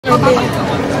Very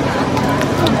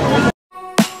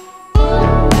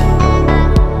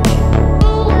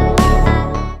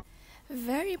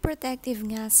protective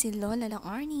nga si Lola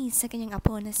Laarni sa kanyang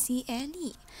apo na si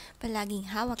Ellie.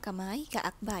 Palaging hawak kamay,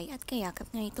 kaakbay at kayakap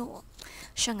nga ito.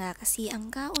 Siya nga kasi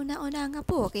ang kauna-una nga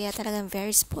po kaya talagang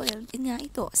very spoiled din nga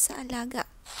ito sa alaga.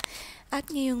 At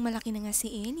ngayong malaki na nga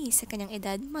si Ellie sa kanyang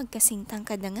edad, magkasing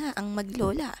tangkad na nga ang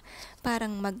maglola.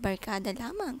 Parang magbarkada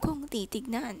lamang kung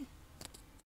titignan.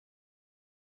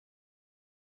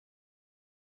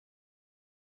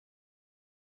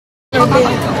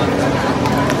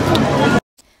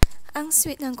 Ang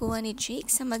sweet ng kuha ni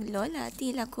Jake sa maglola,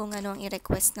 tila kung ano ang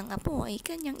i-request ng apo ay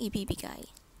kanyang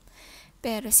ibibigay.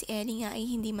 Pero si Ellie nga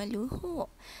ay hindi maluho.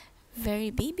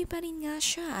 Very baby pa rin nga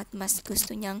siya at mas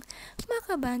gusto niyang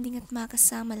makabanding at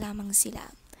makasama lamang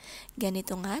sila.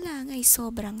 Ganito nga lang ay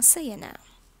sobrang saya na.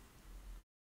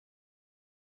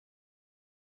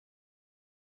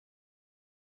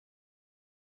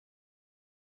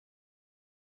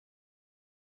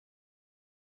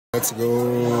 Let's go.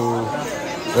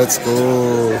 Let's go.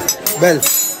 Bell.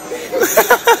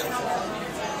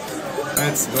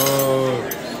 Let's go.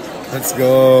 Let's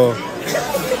go.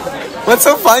 What's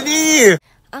so funny?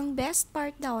 Ang best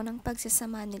part daw ng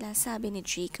pagsasama nila, sabi ni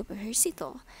Jacob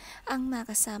Ejercito, ang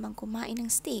makasamang kumain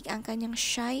ng steak ang kanyang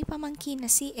shy pamangkin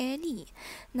na si Ellie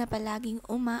na palaging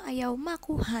umaayaw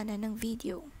makuhanan ng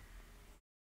video.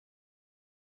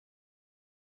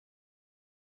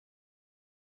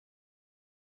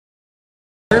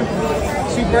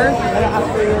 Super?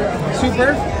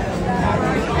 Super?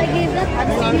 I gave that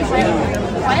to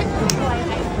what?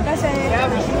 Kasi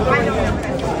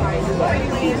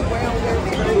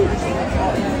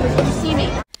see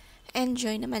me.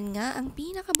 Enjoy naman nga ang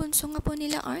pinakabunsong nga po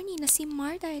nila Arnie na si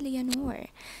Marta Eleanor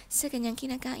sa kanyang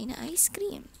kinakain na ice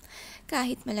cream.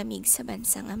 Kahit malamig sa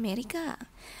bansang Amerika,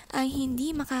 ay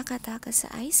hindi makakatakas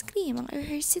sa ice cream ang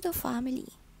Ejercito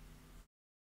family.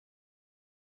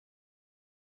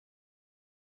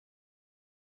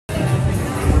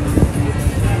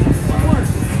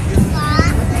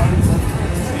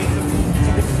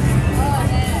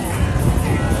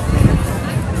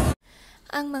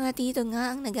 Ang mga tito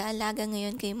nga ang nag-aalaga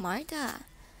ngayon kay Marta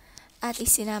at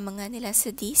isinama nga nila sa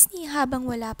Disney habang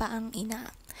wala pa ang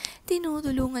ina.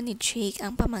 Tinutulungan ni Jake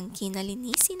ang pamangkin na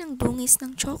linisin ang dungis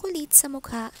ng chocolate sa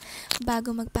mukha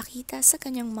bago magpakita sa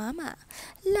kanyang mama.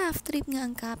 Laugh trip nga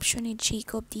ang caption ni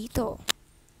Jacob dito.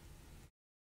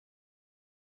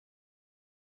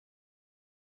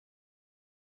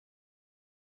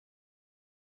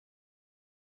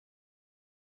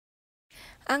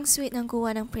 Ang sweet ng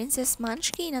kuha ng Princess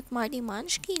Munchkin at Marty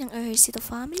Munchkin ng Ejercito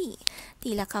family.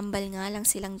 Tila kambal nga lang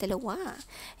silang dalawa.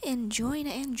 Enjoy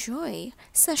na enjoy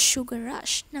sa sugar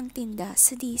rush ng tinda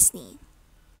sa Disney.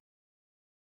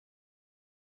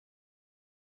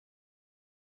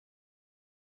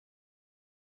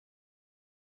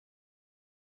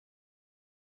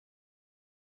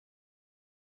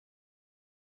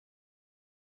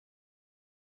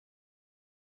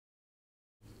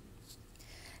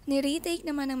 Ni-retake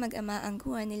naman ng mag-ama ang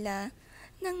kuha nila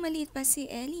nang maliit pa si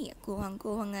Ellie.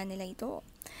 Kuhang-kuha nga nila ito.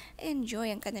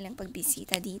 Enjoy ang kanilang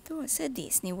pagbisita dito sa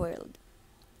Disney World.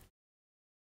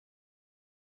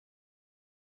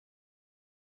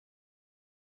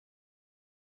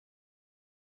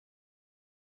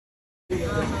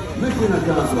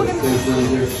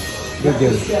 Good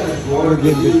game. Good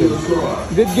game, good game.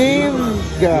 Good game,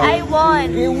 guys. I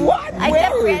won. You won? I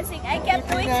kept Where? pressing. I kept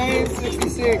doing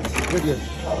 69, 66. Good game.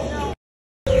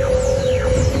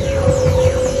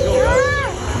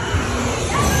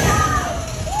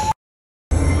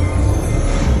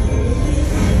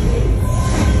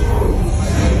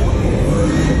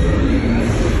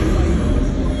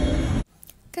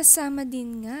 Kasama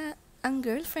din nga ang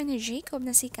girlfriend ni Jacob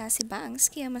na si Cassie Banks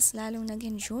kaya mas lalong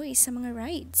nag-enjoy sa mga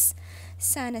rides.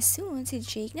 Sana soon si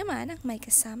Jake naman ang may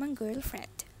kasamang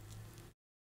girlfriend.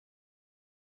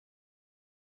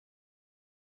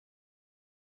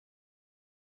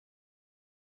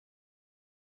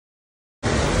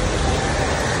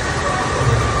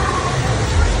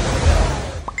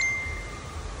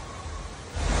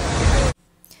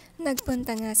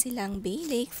 Nagpunta nga silang Bay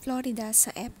Lake, Florida sa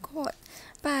Epcot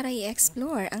para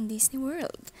i-explore ang Disney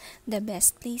World. The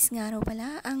best place nga raw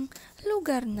pala ang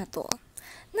lugar na to.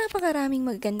 Napakaraming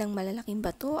magandang malalaking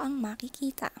bato ang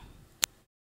makikita.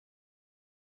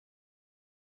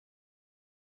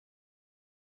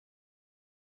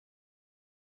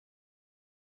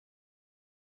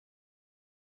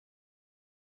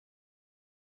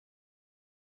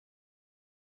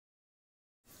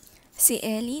 Si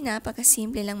Ellie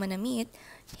napakasimple lang manamit,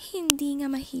 Hindi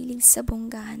nga mahilig sa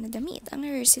bonggahan na damit ang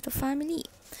Ejercito family.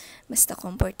 Basta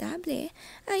komportable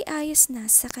ay ayos na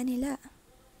sa kanila.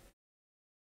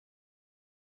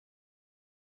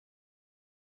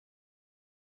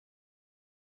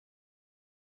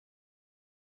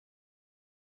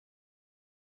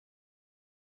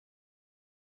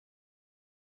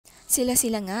 Sila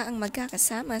nga ang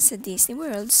magkakasama sa Disney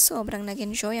World. Sobrang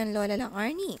nag-enjoy ang Lola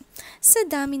Laarni. Sa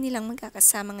dami nilang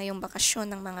magkakasama ngayong bakasyon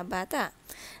ng mga bata.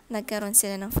 Nagkaroon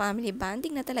sila ng family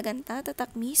bonding na talagang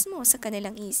tatatak mismo sa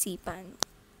kanilang isipan.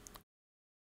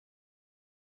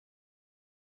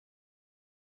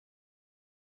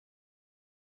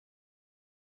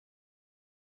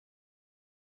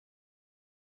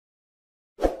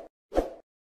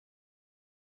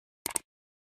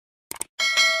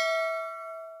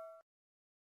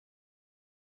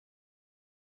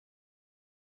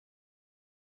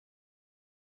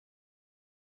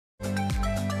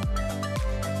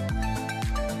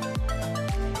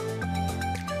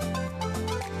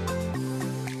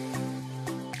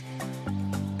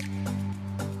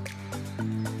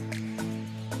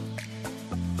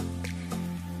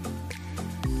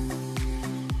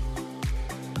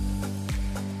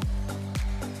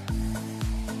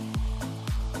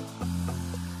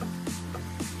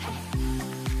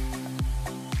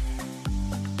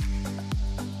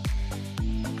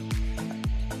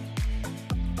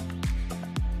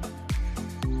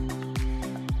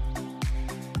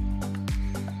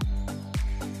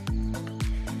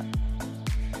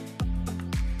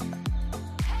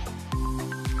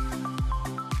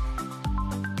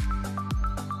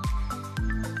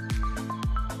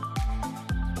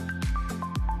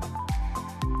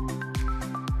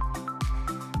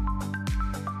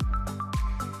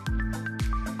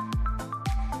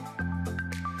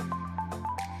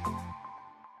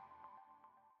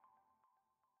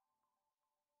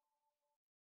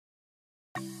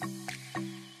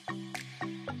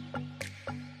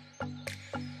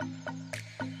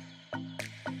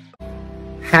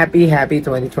 Happy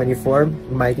 2024,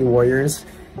 Mighty Warriors.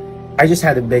 I just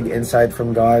had a big insight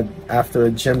from God after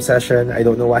a gym session. I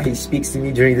don't know why He speaks to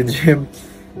me during the gym.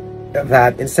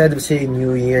 That instead of saying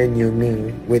New Year, New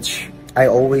Me, which I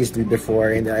always do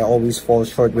before and I always fall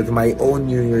short with my own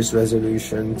New Year's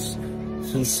resolutions,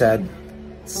 He said,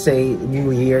 say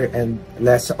New Year and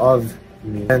less of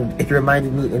me. And it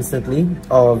reminded me instantly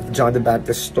of John the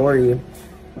Baptist's story,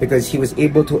 because he was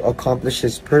able to accomplish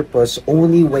his purpose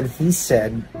only when he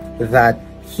said that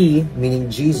he, meaning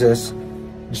Jesus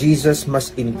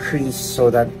must increase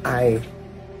so that I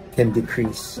can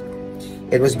decrease.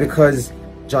 It was because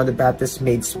John the Baptist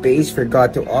made space for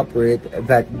God to operate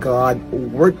that God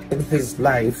worked in his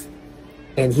life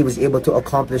and he was able to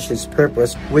accomplish his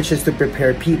purpose, which is to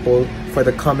prepare people for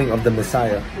the coming of the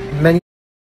Messiah. Many